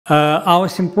Our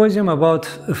symposium about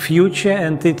future,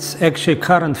 and it's actually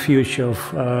current future of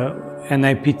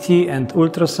NIPT and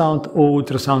ultrasound, or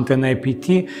ultrasound and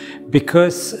NIPT,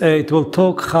 because it will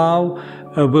talk how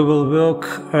we will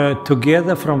work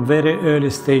together from very early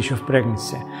stage of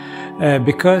pregnancy.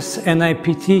 Because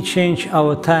NIPT changed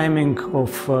our timing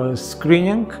of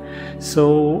screening,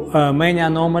 so many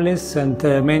anomalies and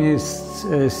many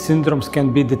syndromes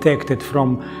can be detected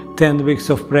from 10 weeks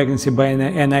of pregnancy by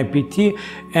NIPT,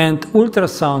 and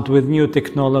ultrasound with new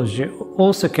technology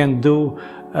also can do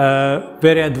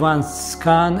very advanced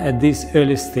scan at this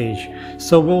early stage.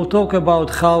 So we'll talk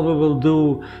about how we will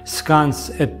do scans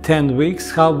at 10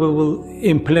 weeks, how we will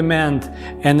implement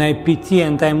NIPT,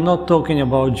 and I'm not talking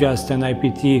about just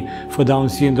NIPT for Down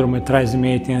syndrome at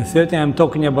trisomy 18 and 30, I'm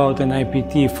talking about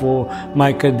NIPT for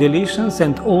microdeletions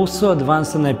and also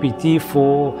advanced NIPT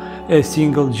for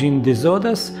single gene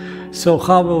disorders. So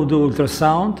how we will do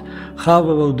ultrasound, how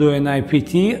we will do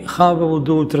NIPT, how we will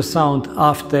do ultrasound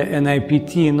after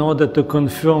NIPT in order to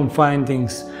confirm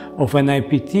findings of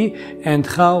NIPT, and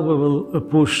how we will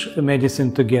push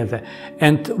medicine together.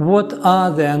 And what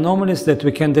are the anomalies that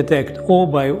we can detect or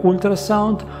by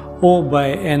ultrasound or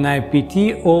by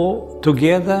NIPT or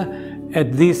together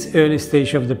at this early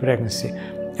stage of the pregnancy.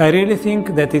 I really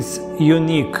think that it's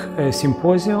unique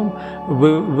symposium.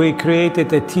 We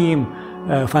created a team,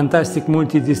 a fantastic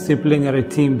multidisciplinary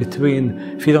team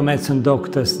between fetal medicine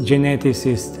doctors,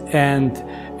 geneticists, and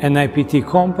NIPT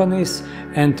companies,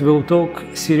 and we'll talk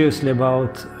seriously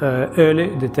about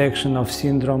early detection of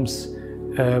syndromes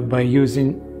by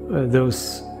using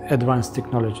those advanced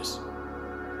technologies.